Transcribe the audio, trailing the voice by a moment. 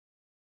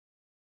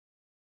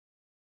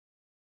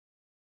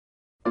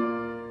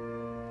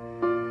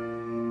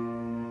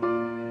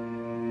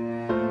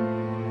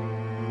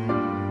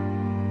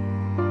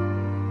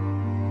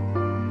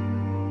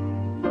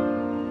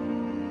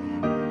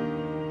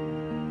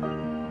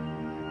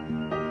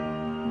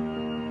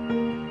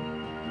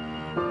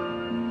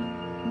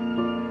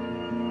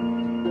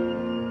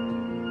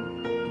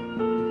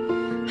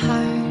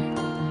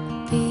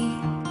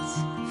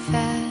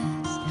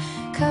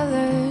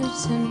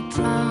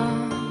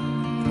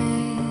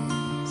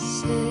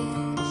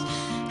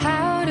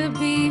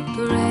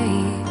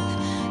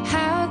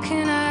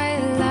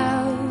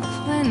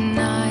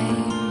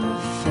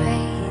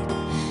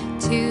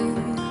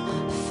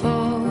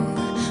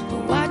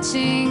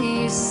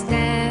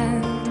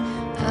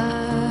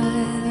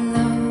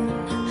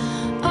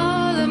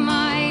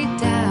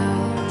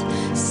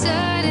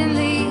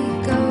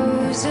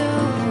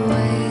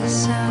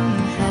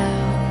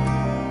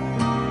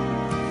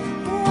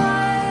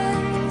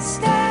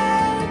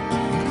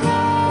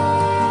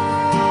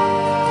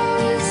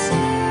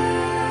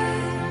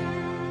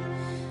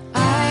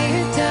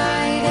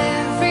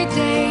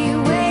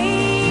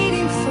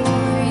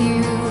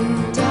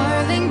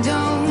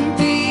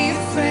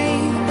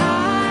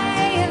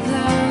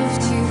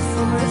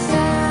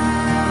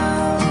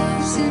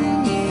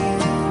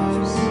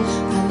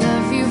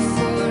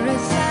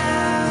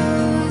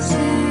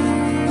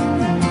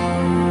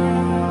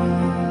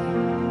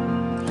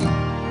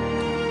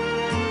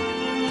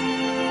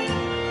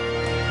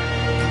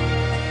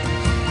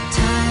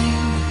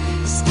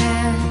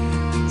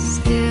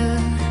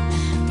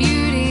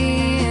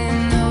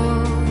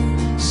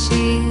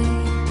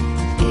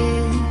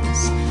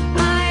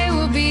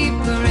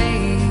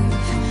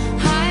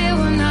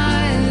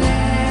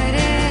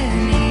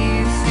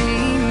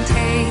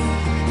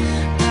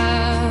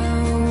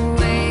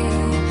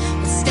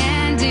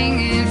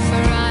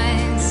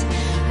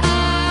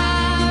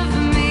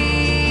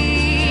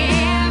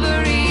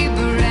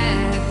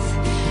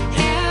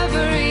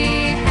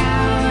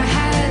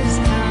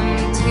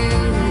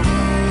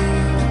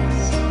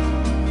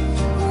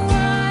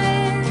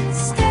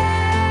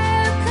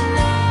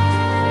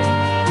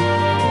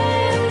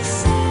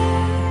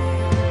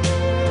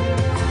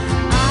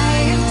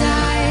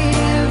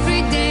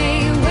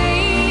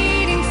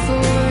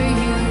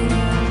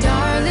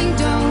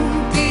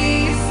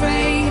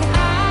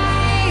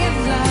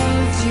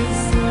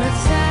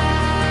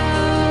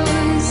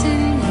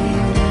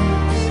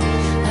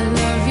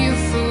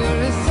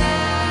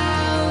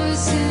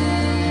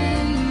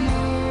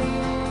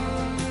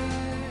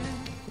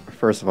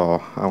First of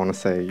all, I want to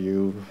say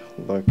you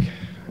look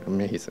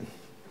amazing.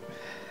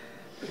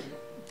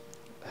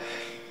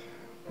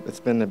 It's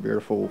been a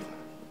beautiful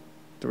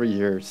 3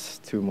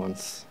 years, 2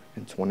 months,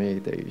 and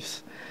 28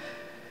 days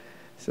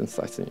since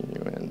I seen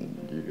you,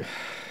 and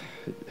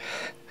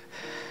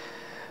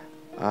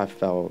I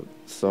felt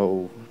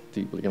so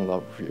deeply in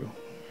love with you.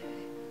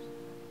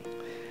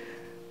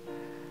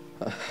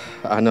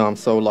 I know I'm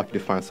so lucky to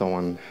find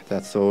someone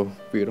that's so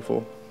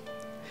beautiful,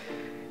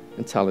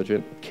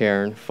 intelligent,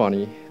 caring,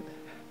 funny,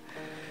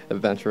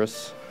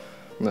 adventurous,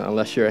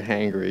 unless you're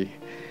hangry.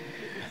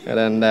 And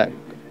then that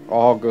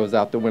all goes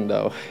out the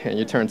window and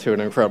you turn to an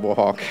incredible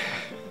Hulk.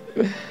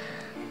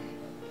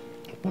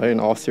 But in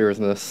all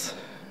seriousness,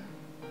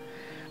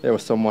 there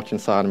was so much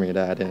inside of me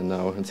that I didn't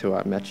know until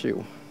I met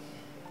you.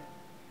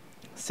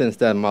 Since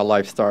then, my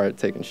life started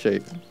taking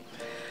shape.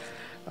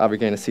 I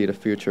began to see the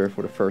future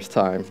for the first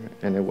time,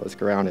 and it was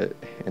grounded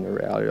in the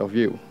reality of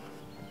you.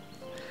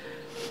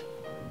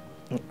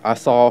 I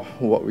saw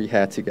what we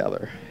had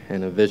together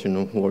and a vision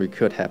of what we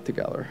could have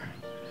together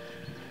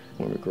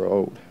when we grow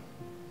old.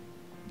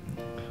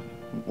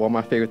 One of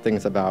my favorite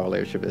things about our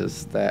relationship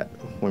is that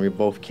when we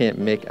both can't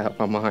make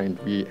up our mind,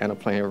 we end up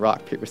playing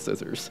rock, paper,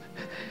 scissors.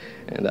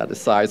 And that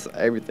decides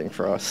everything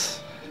for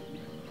us.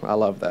 I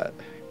love that.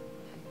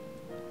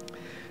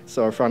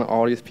 So in front of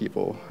all these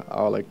people,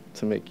 I would like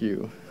to make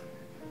you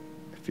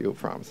a few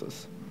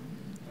promises.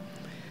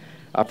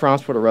 I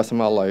promise for the rest of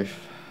my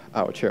life,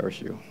 I will cherish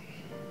you.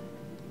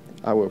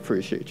 I will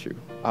appreciate you.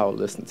 I will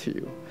listen to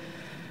you.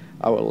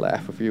 I will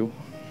laugh with you.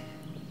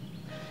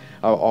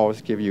 I will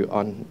always give you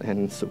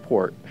unending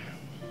support.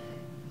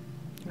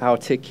 I will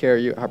take care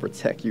of you. I will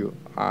protect you,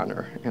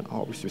 honor, and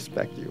always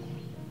respect you.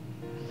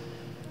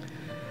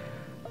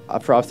 I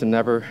promise to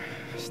never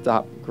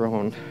stop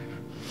growing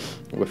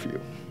with you.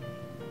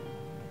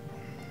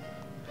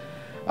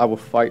 I will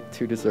fight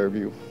to deserve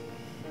you,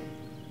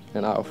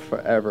 and I will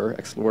forever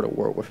explore the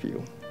world with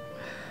you.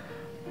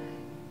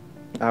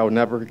 I will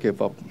never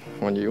give up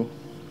on you.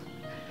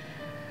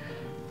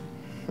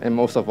 And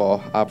most of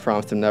all, I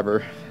promise to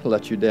never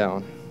let you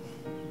down,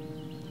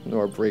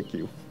 nor break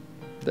you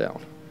down.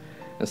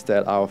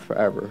 Instead, I will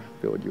forever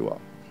build you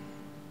up.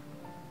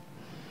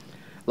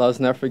 Let us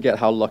never forget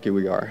how lucky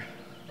we are.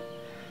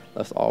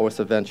 Let's always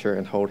adventure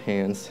and hold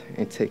hands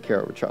and take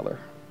care of each other.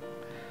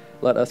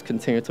 Let us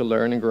continue to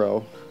learn and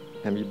grow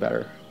and be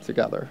better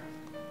together.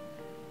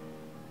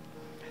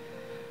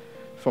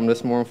 From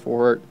this moment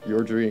forward,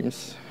 your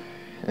dreams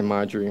and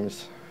my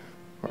dreams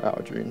are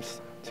our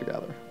dreams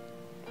together.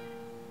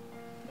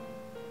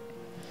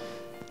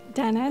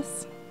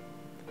 Dennis,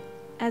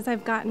 as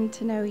I've gotten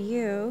to know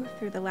you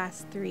through the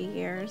last 3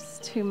 years,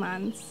 2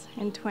 months,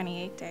 and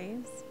 28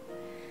 days,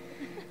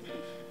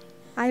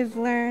 I've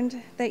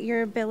learned that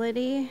your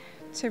ability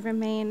to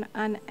remain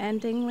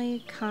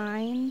unendingly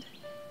kind,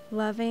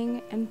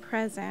 loving, and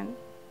present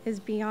is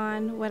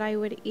beyond what I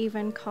would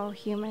even call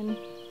human.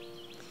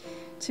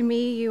 To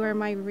me, you are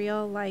my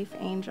real-life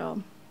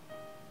angel.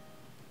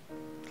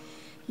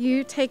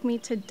 You take me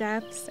to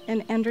depths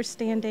and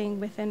understanding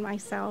within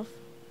myself,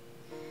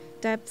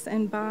 depths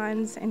and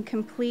bonds and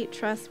complete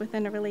trust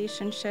within a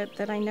relationship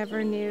that I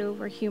never knew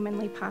were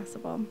humanly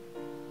possible.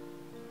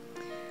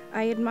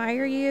 I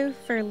admire you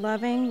for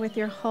loving with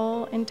your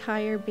whole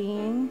entire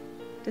being,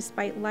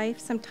 despite life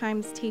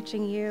sometimes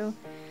teaching you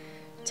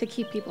to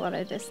keep people at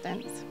a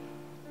distance.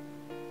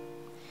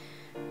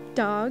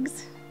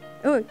 Dogs,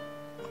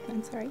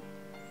 I'm sorry.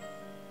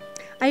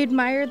 I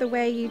admire the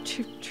way you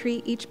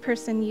treat each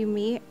person you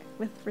meet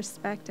with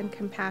respect and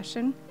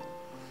compassion.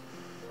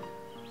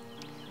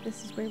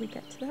 This is where we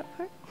get to that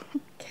part.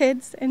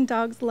 Kids and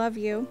dogs love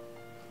you,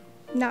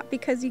 not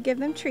because you give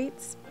them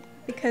treats,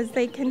 because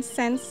they can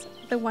sense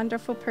the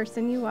wonderful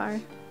person you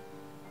are.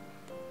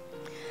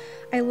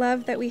 I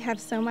love that we have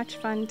so much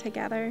fun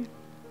together.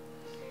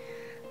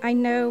 I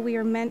know we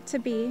are meant to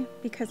be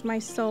because my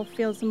soul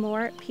feels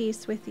more at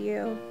peace with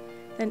you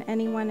than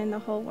anyone in the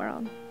whole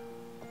world.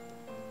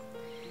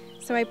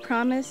 So I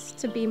promise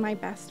to be my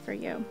best for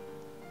you,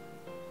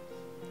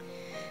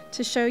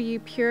 to show you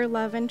pure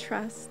love and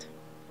trust.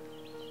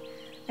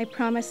 I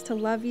promise to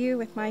love you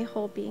with my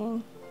whole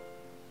being,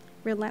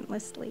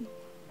 relentlessly.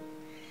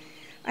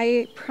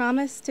 I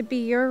promise to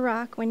be your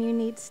rock when you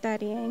need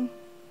steadying.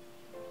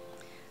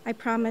 I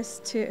promise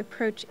to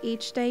approach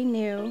each day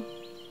new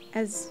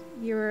as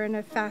you're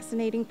a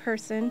fascinating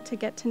person to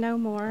get to know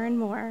more and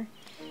more,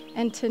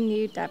 and to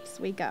new depths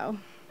we go.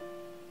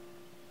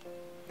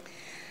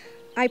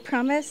 I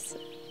promise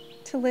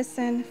to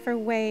listen for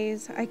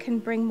ways I can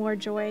bring more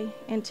joy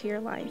into your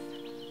life.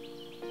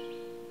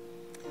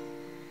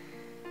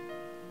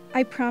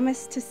 I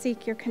promise to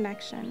seek your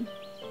connection.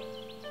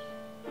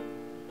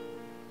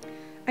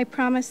 I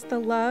promise to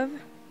love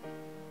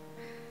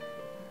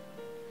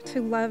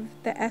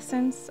the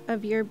essence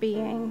of your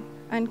being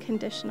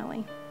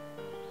unconditionally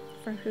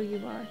for who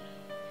you are.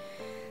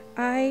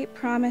 I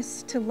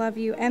promise to love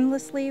you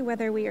endlessly,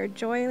 whether we are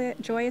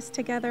joyous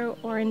together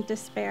or in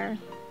despair.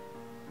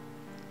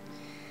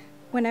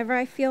 Whenever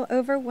I feel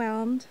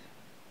overwhelmed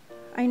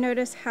I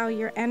notice how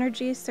your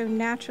energy so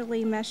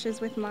naturally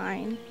meshes with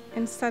mine,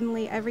 and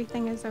suddenly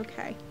everything is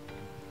okay.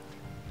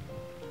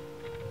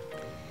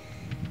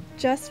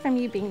 Just from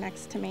you being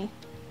next to me.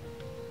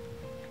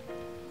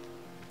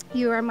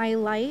 You are my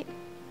light,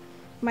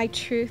 my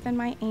truth, and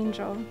my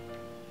angel.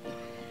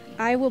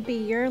 I will be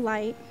your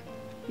light,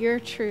 your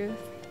truth,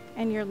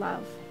 and your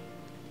love.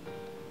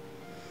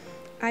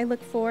 I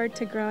look forward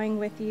to growing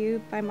with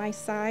you by my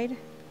side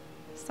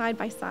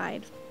by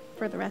side,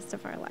 for the rest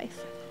of our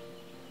life.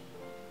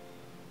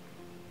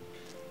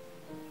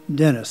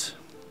 Dennis,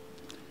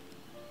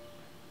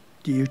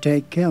 do you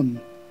take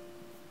Kim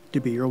to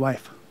be your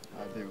wife?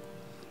 I do.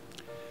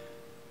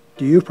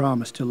 Do you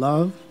promise to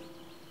love,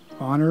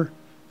 honor,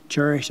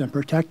 cherish, and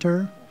protect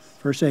her,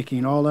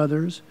 forsaking all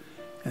others,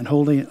 and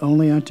holding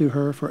only unto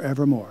her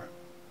forevermore?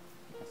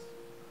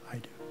 I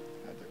do.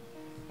 I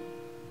do.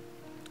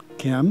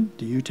 Kim,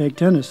 do you take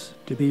Dennis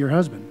to be your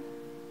husband?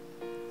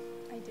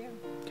 I do.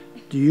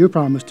 Do you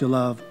promise to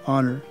love,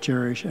 honor,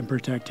 cherish, and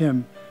protect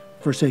him,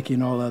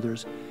 forsaking all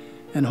others,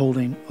 and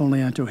holding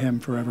only unto him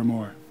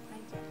forevermore? I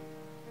do.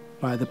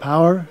 By the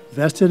power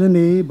vested in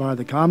me by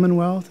the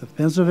Commonwealth of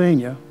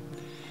Pennsylvania,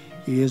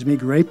 it gives me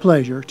great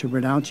pleasure to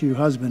pronounce you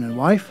husband and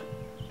wife.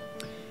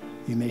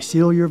 You may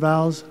seal your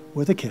vows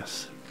with a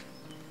kiss.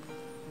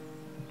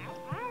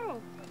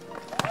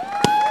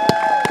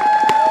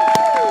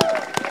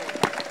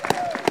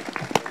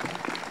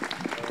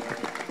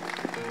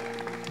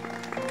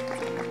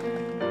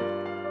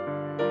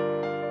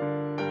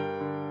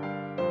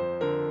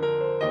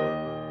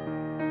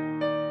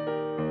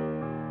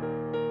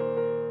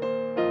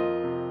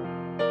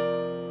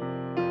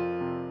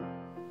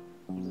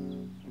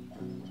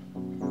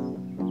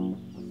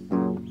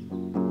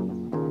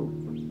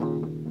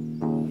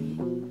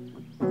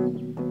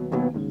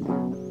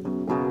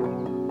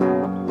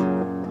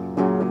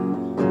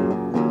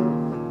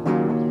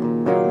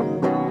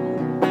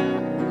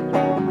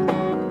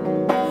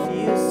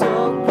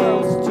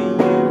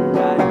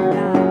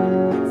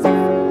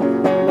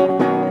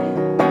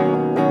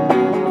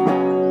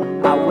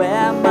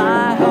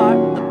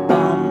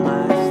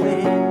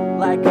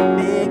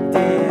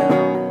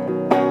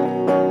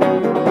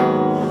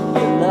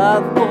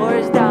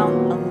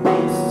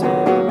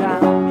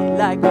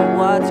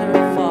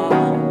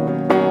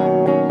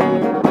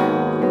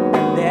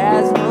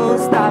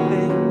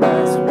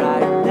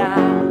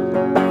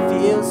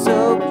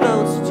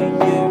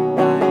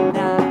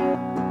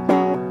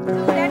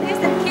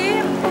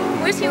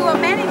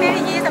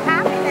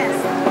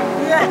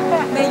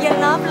 May your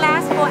love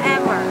last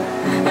forever.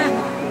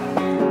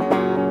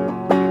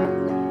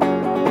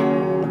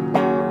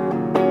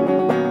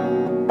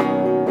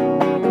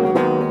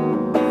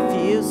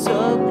 Feel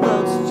so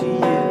close to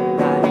you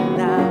right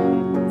now.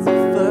 It's the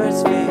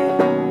first feel.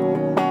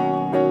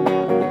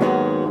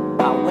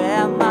 I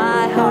wear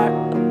my heart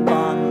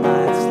upon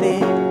my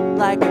sleeve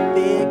like a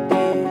big deal.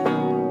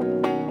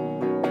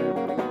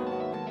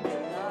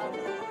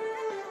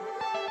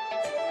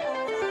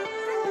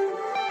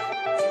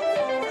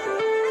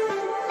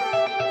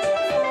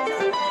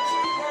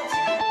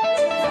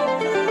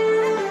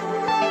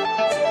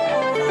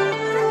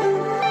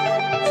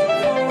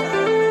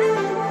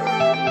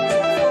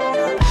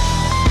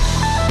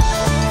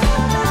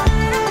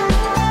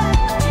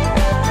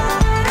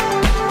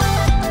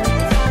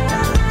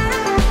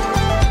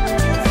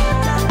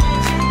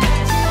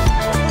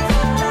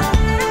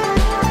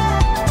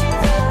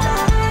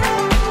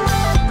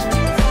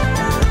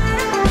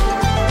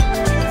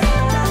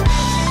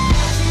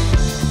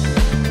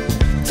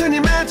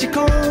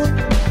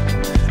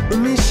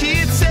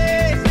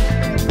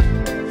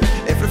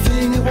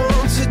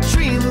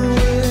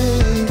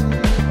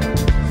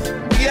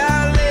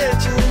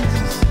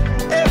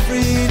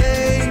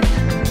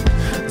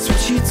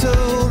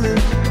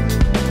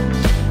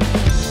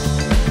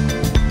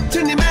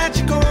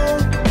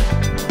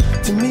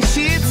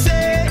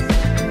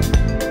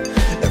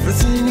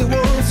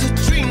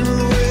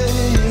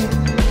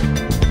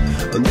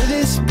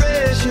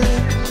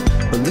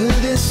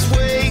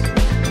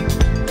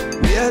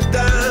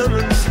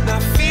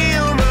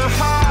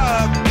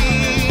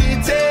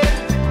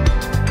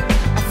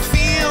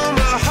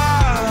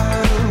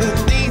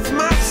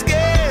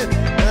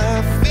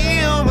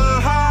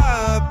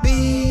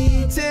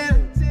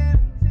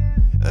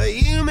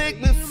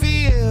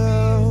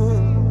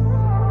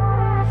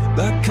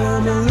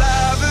 Come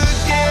alive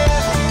again.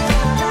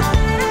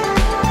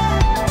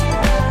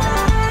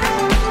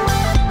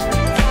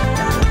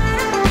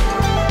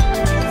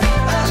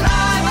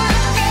 Alive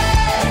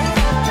again.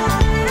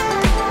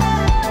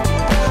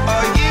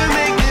 Oh, you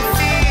make me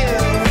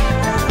feel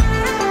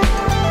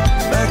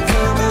like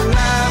I'm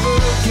alive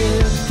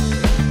again.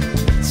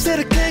 Said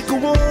I can't go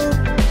on,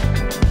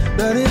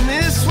 not in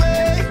this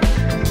way.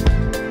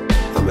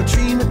 I'm a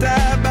dream that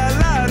died by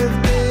light of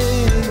day.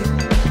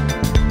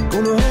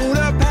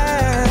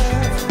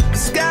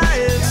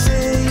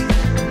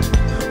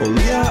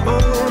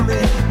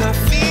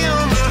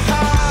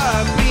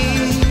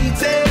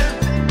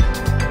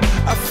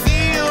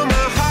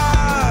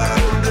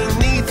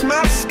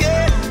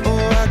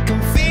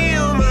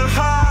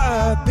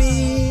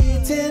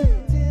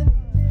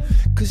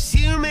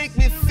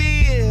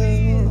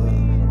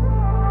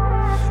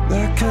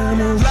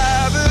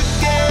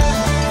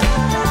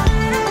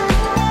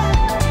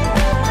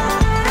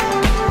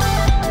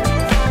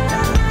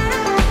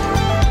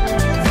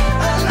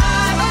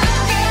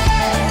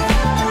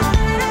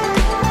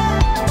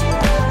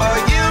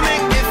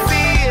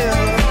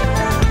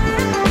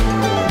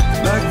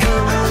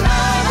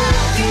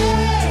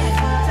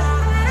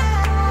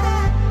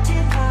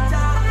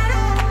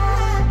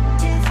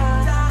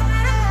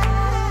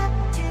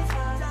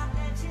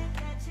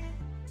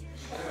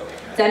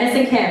 Dennis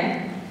and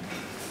Kim,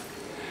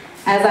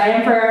 as I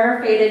am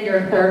forever fated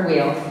your third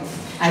wheel,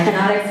 I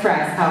cannot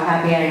express how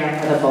happy I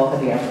am for the both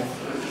of you.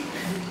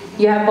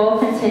 You have both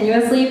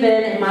continuously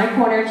been in my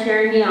corner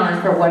cheering me on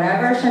for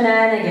whatever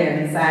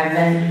shenanigans I've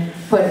been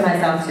putting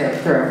myself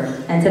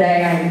through. And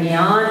today I am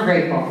beyond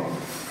grateful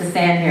to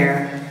stand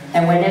here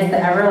and witness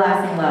the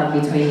everlasting love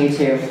between you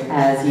two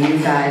as you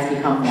guys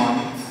become one.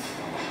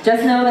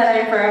 Just know that I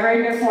am forever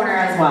in your corner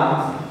as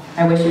well.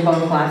 I wish you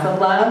both lots of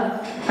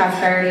love,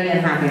 prosperity, and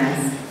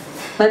happiness.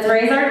 Let's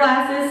raise our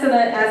glasses so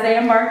that as they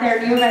embark their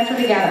new adventure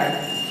together.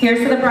 Here's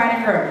to the bride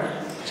and groom.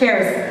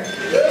 Cheers.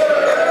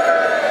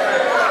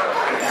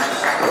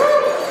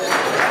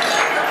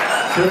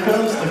 Here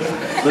comes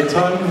the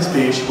time in the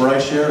speech where I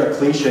share a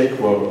cliche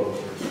quote.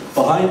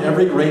 Behind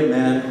every great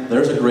man,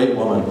 there's a great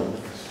woman.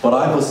 But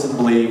I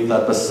believe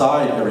that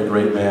beside every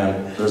great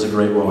man, there's a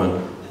great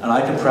woman. And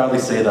I can proudly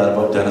say that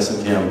about Dennis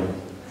and Kim.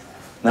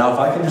 Now, if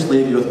I can just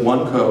leave you with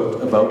one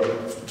quote about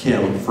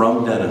Kim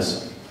from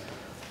Dennis.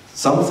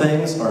 Some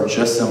things are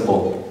just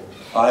simple.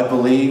 I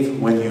believe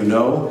when you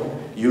know,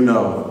 you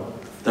know.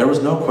 There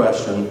was no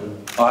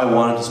question. I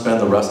wanted to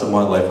spend the rest of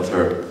my life with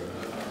her.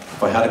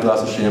 If I had a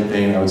glass of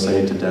champagne, I would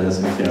say to Dennis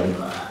and Kim,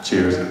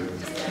 cheers.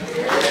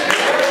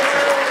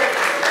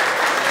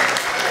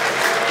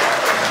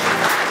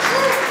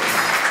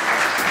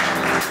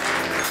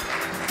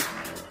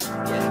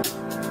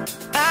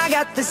 I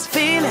got this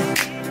feeling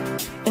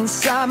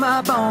inside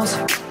my bones.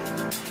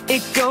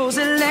 It goes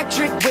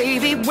electric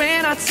wavy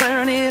when I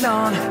turn it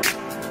on.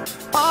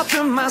 All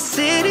through my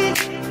city,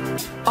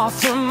 all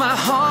through my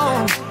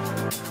home.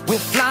 We're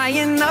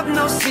flying up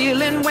no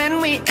ceiling when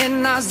we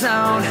in our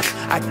zone.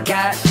 I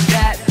got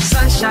that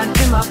sunshine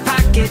in my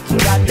pocket,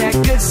 got that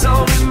good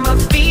soul in my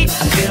feet.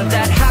 I feel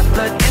that hot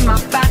blood in my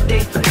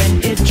body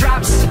when it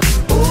drops.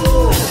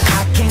 Ooh,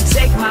 I can't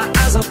take my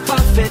eyes off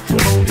of it,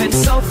 moving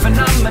so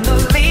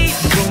phenomenally.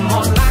 You're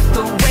more like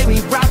the way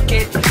we rock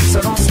it,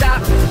 so don't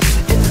stop.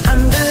 And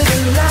under the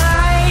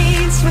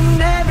lights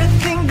when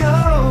everything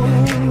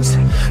goes,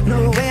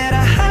 nowhere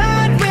to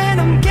hide when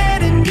I'm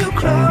getting you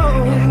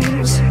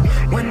close.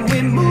 When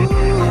we move,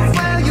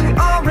 well, you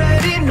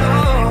already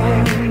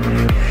know.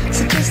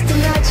 So just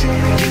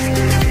imagine.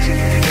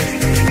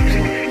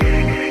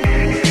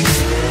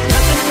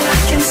 Nothing I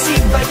can see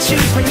but you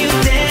when you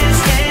dance,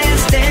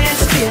 dance,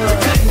 dance. Feel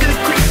good, good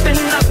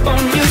creeping up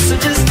on you. So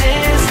just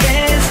dance,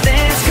 dance,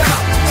 dance. Come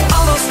on.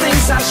 All those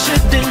things I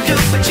shouldn't do,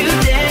 but you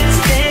dance,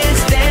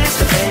 dance, dance.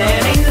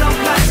 And ain't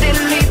nobody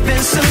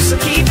leaving soon, so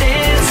keep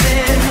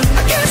dancing.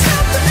 I can't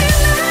stop the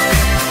feeling.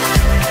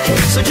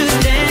 So just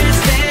dance,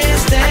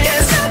 dance,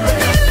 dance.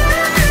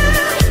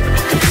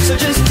 So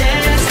just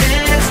dance,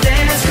 dance,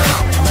 dance,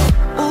 come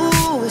on.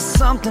 Ooh, it's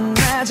something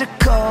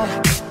magical.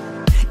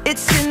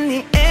 It's in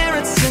the air,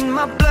 it's in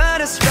my blood,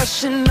 it's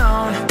rushing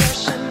on.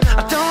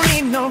 I don't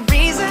need no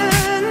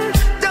reason,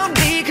 don't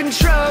be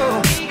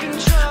control.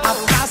 I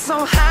fly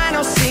so high,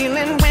 no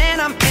ceiling when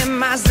I'm in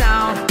my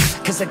zone.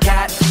 Cause I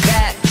got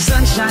that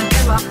sunshine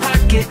in my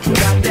pocket,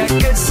 got that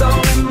good soul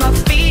in my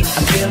feet.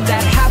 I feel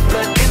that hot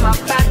blood in my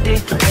body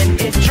when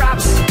it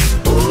drops.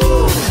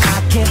 Ooh,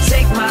 I can't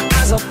take my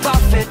eyes off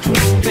of it,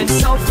 moving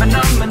so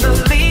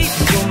phenomenally.